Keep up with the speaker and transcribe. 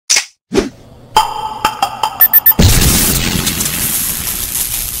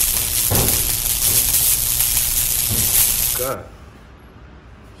God.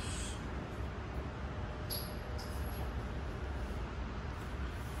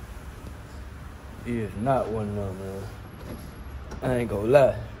 He is not one of them, man. I ain't gonna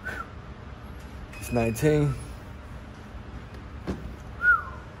lie. It's 19.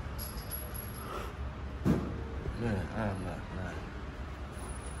 Man, I am not lying.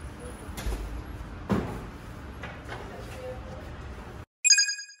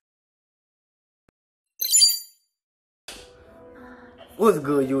 What's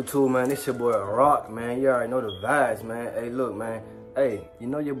good, YouTube, man? This your boy Rock, man. You already know the vibes, man. Hey, look, man. Hey, you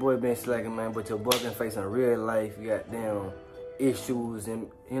know your boy been slacking, man, but your boy been facing real life, goddamn issues, and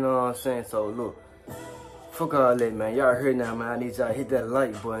you know what I'm saying? So, look, fuck all that, man. Y'all heard now, man. I need y'all to hit that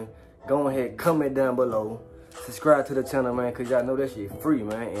like button. Go ahead, comment down below. Subscribe to the channel, man, because y'all know that shit free,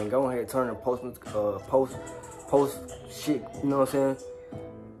 man. And go ahead, turn the post shit, you know what I'm saying?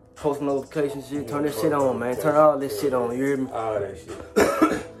 Post notification shit, turn this shit on, man. Turn all this shit on, you hear me? All that shit.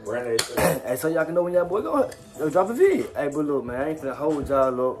 Run that shit. Hey, so y'all can know when y'all boy go drop a video. Hey, but look, man, I ain't finna hold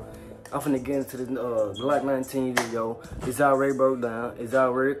y'all up. I'm finna get into the Glock 19 video. It's already broke down. It's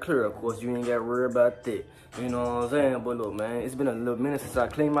already clear, of course. You ain't got to worry about that. You know what I'm saying? But look, man, it's been a little minute since I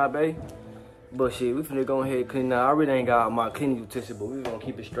cleaned my bay. But shit, we finna go ahead and clean now. I really ain't got all my cleaning utensils, but we gonna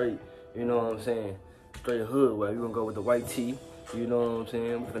keep it straight. You know what I'm saying? Straight hood way. We gonna go with the white tee. You know what I'm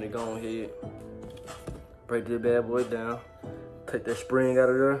saying? We finna go ahead, break this bad boy down, take that spring out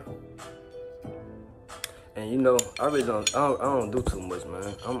of there. And you know, I really don't do too much,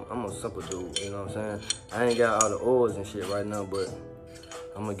 man. I'm a simple dude, you know what I'm saying? I ain't got all the oils and shit right now, but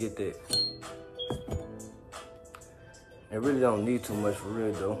I'm gonna get that. It really don't need too much for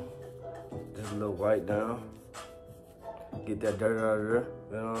real though. Just a little white down. Get that dirt out of there,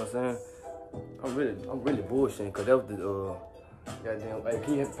 you know what I'm saying? I'm really bullshitting, cause that was the goddamn, hey,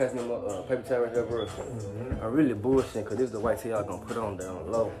 can you pass me my paper towel right there, bro? I'm really bullshitting, cause this is the white tee I gonna put on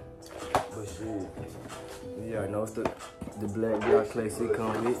down low. But shit, you already know it's the black Glocks classic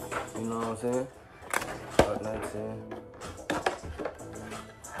come with, you know what I'm saying? Glock 19.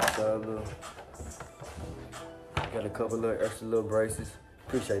 Got a couple little extra little braces.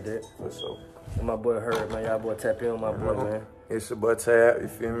 Appreciate that. What's up? And my boy Herb, man. Y'all boy tap in on my boy, man. It's your boy Tab, you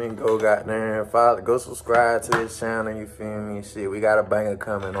feel me? Go goddamn follow, go subscribe to this channel, you feel me? Shit, we got a banger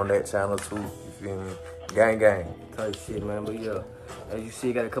coming on that channel too, you feel me? Gang gang. Type shit, man. But yeah, as you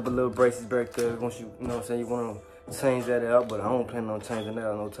see, got a couple little braces back there. Once you know what I'm saying, you want to change that out, but I don't plan on changing that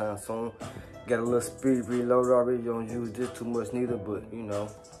out no time soon. Got a little speed reload already. Don't use this too much neither, but you know,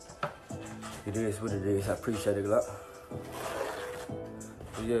 it is what it is. I appreciate it a lot.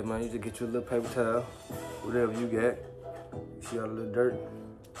 But yeah, man, you just get you a little paper towel, whatever you got. You see all the little dirt.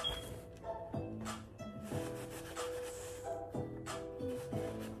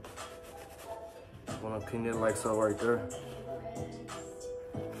 Wanna clean it like so right there.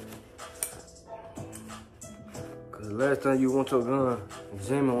 Cause the last time you want your gun,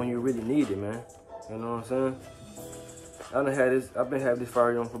 examine when you really need it, man. You know what I'm saying? I've been having this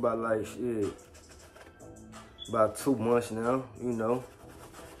firearm for about like shit, about 2 months now, you know.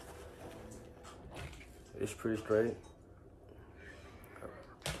 It's pretty straight.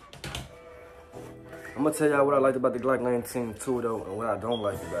 I'm gonna tell y'all what I liked about the Glock 19 too though, and what I don't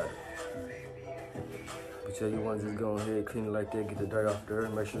like about it. But yeah, you wanna just go ahead, clean it like that, get the dirt off there,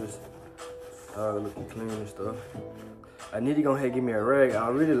 make sure it's looking clean and stuff. I need to go ahead and give me a rag. I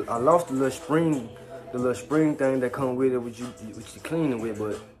lost the little spring thing that come with it, which you cleaning with,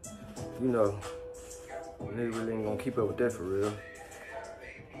 but you know, they really ain't gonna keep up with that for real.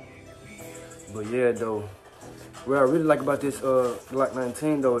 But yeah, though, what I really like about this Glock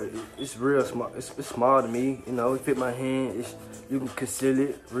 19 though, it's real small. It's small to me, you know. It fit my hand. You can conceal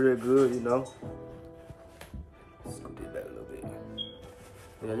it real good, you know. Scoot it back a little bit.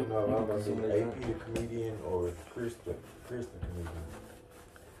 Yeah, you I'm gonna can be AP the comedian or Kristen comedian.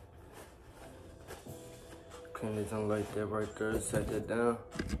 Clean it on like that right there. Set that down,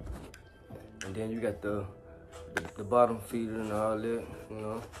 and then you got the bottom feeder and all that, you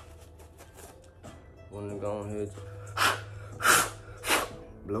know. Wanna go ahead,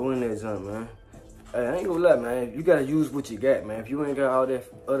 blow in that junk, man. Hey, I ain't gonna lie, man. You gotta use what you got, man. If you ain't got all that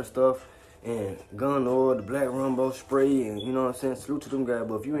other stuff and gun oil, the black Rumbo spray, and you know what I'm saying, salute to them guys.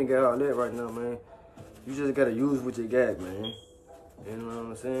 But if you ain't got all that right now, man, you just gotta use what you got, man. You know what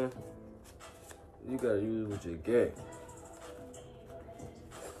I'm saying? You gotta use what you got.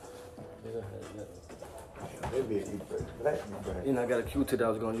 And I got a Q-tip that I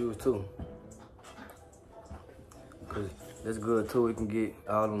was gonna use too. Cause that's good too. We can get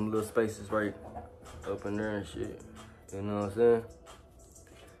all them little spaces right up in there and shit. You know what I'm saying?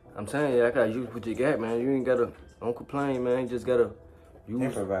 I'm telling you, I gotta use what you got, man. You ain't gotta Don't complain, man. You just gotta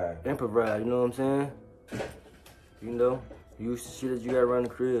Improvise. Improvise, you know what I'm saying? You know, use the shit that you got around the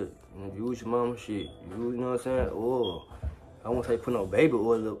crib. Use your mama shit. You know what I'm saying? Oil. I won't say put no baby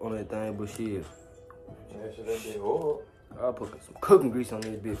oil on that thing, but shit. Yeah, should that be oil? I'll put some cooking grease on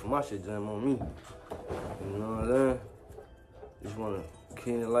this bitch for my shit jam on me. You know what I'm saying? Just wanna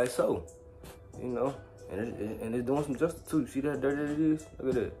clean it like so. You know? And it's doing some justice too. See that dirty that it is?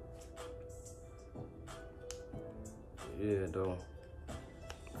 Look at that. Yeah, though.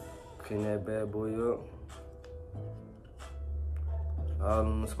 Clean that bad boy up. All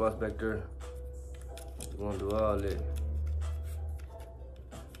in the spots back there. You wanna do all that.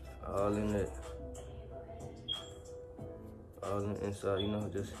 All in that. All in the inside, you know,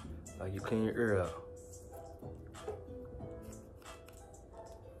 just like you clean your ear out.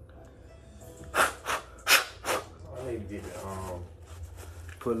 I need to get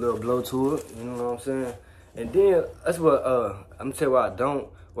Put a little blow to it, you know what I'm saying? And then that's what I'm gonna tell you why I don't.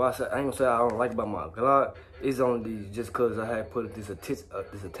 Why I ain't gonna say I don't like about my Glock. It's only just cause I had put this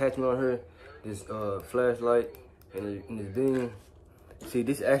attachment on here, this flashlight and this beam. See,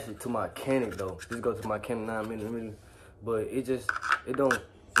 this actually to my Canon though. This goes to my Canon 9mm, but it don't.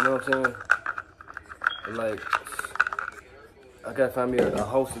 You know what I'm saying? Like, I gotta find me a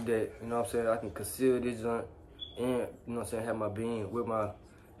holster that, you know what I'm saying, I can conceal this joint and, you know what I'm saying, have my beam with my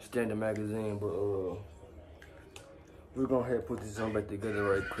standard magazine. But we're gonna have to put this on back together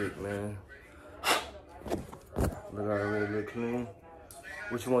right quick, man. Look, I already look clean.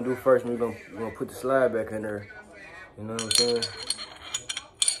 What you wanna do first? We're gonna put the slide back in there. You know what I'm saying?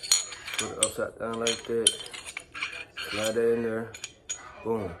 Put it upside down like that. Slide that in there.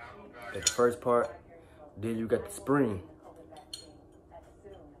 Boom. That's the first part. Then you got the spring.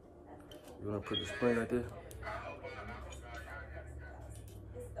 You wanna put the spring like this?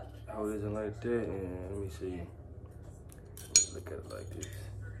 Hold it in like that, and let me see. Look at it like this.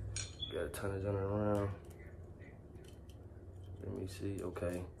 You gotta turn it around. Let me see.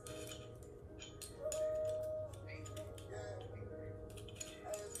 Okay.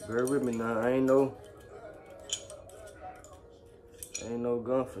 Bear with me now. I ain't no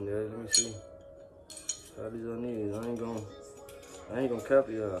gun from there. Let me see. How these I need. I ain't gonna cap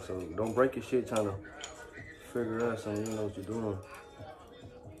you out. So don't break your shit trying to figure out something. You know what you're doing.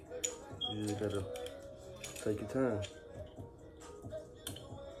 You just gotta take your time.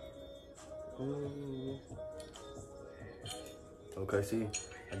 Okay, see,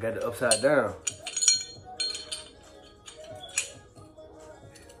 I got it upside down.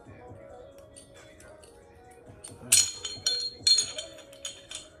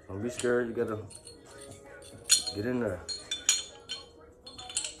 Don't be scared, you gotta get in there.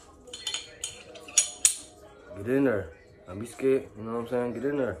 Get in there. Don't be scared, you know what I'm saying? Get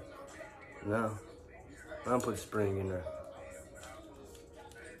in there. Now I'm put the spring in there.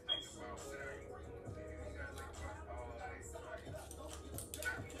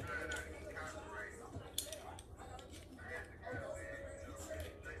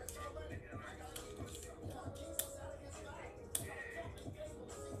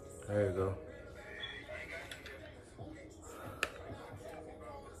 There you go.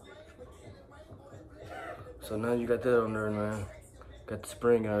 So now you got that on there, man. Got the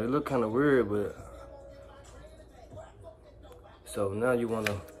spring on it. It look kind of weird, but so now you want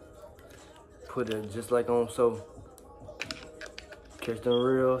to put it just like on so. Catch them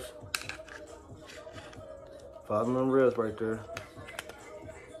rails. Follow them rails right there.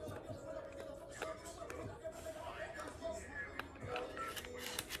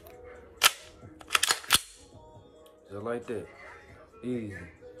 Just like that. Easy.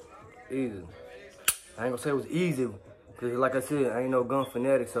 Easy. I ain't gonna say it was easy, because like I said, I ain't no gun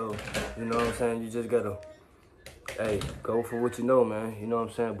fanatic, so, you know what I'm saying, you just gotta, hey, go for what you know, man, you know what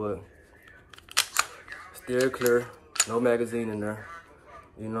I'm saying, but still clear, no magazine in there,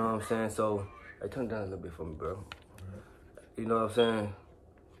 you know what I'm saying, so, hey, turn it down a little bit for me, bro, you know what I'm saying,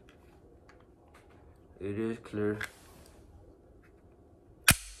 it is clear,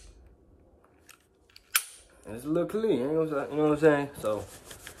 and it's a little clean, you know what I'm saying, so,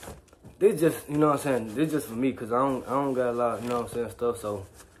 this just, you know what I'm saying, this just for me, because I don't got a lot, you know what I'm saying, stuff, so,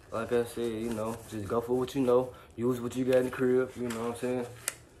 like I said, you know, just go for what you know, use what you got in the crib, you know what I'm saying,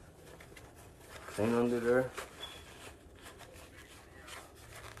 clean under there,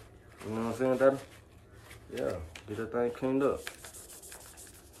 you know what I'm saying, Daddy? Yeah, get that thing cleaned up,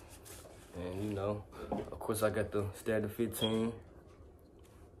 and, you know, of course, I got the standard 15,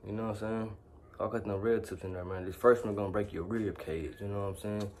 you know what I'm saying, I got no red tips in there, man. This first one gonna break your rib cage, you know what I'm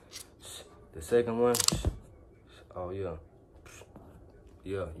saying? The second one, oh yeah.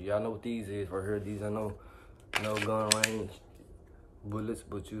 Yeah, y'all know what these is right here. These I know no gun range bullets,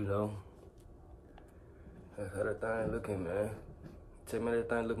 but you know, that's how that thing looking, man. Tell me that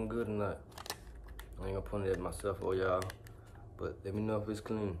thing looking good or not. I ain't gonna point it at myself or y'all, but let me know if it's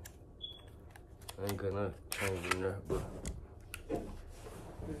clean. I ain't got nothing change in there, but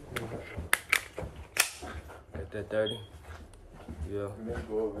got that 30. Yeah. Let's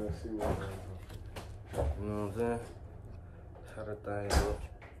go over and see what happens. You know what I'm saying? That's how that thing look.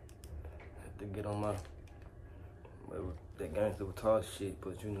 Have to get on my that gangster talk shit,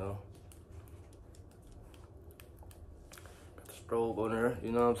 but you know. Got the strobe on there,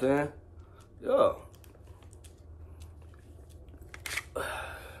 you know what I'm saying? Yeah.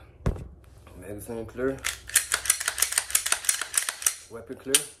 Magazine clear. Weapon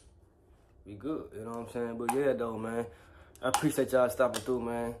clear. We good, you know what I'm saying? But yeah though, man. I appreciate y'all stopping through,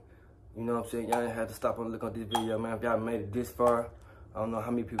 man. You know what I'm saying? Y'all didn't have to stop and look on this video, man. If y'all made it this far, I don't know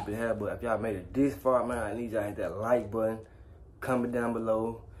how many people have, but if y'all made it this far, man, I need y'all to hit that like button. Comment down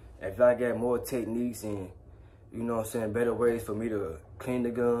below. If y'all got more techniques and, you know what I'm saying, better ways for me to clean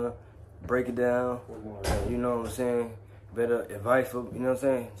the gun, break it down, you know what I'm saying, better advice for, you know what I'm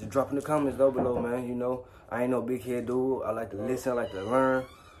saying, just drop in the comments down below, man. You know, I ain't no big head dude. I like to listen, I like to learn,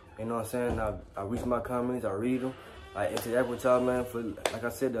 you know what I'm saying. I read my comments, I read them. I interact with y'all, man. For like I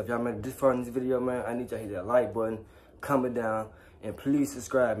said, if y'all made it this far in this video, man, I need y'all to hit that like button, comment down, and please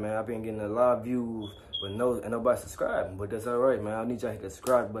subscribe, man. I've been getting a lot of views, but ain't nobody subscribing. But that's all right, man. I need y'all to hit the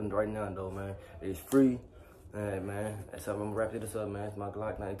subscribe button right now, though, man. It's free. All right, man. That's how I'm gonna wrap this up, man. It's my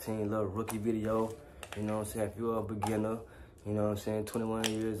Glock 19 little rookie video. You know what I'm saying? If you're a beginner, you know what I'm saying, 21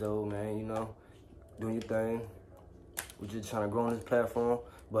 years old, man, you know, doing your thing. We're just trying to grow on this platform,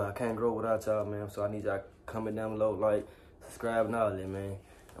 but I can't grow without y'all, man. So I need y'all to comment down below, like, subscribe, and all that, man.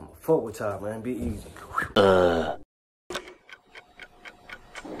 I'm gonna fuck with y'all, man. Be easy.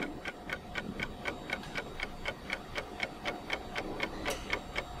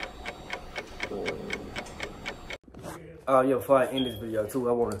 Oh, yo, before I end this video, too,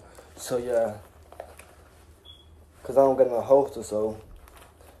 I want to show y'all, because I don't got no holster, so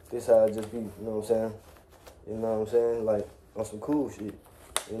this how I just be, you know what I'm saying? You know what I'm saying? Like, on some cool shit.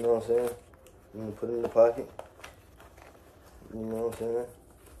 You know what I'm saying? I'm gonna put it in the pocket. You know what I'm saying?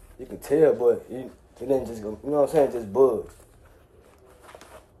 You can tell, but it ain't just go, you know what I'm saying? Just bugs.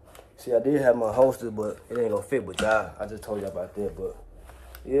 See, I did have my holster, but it ain't gonna fit with y'all. I just told y'all about that, but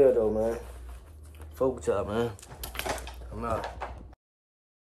yeah, though, man. Fuck with y'all, man. I'm out.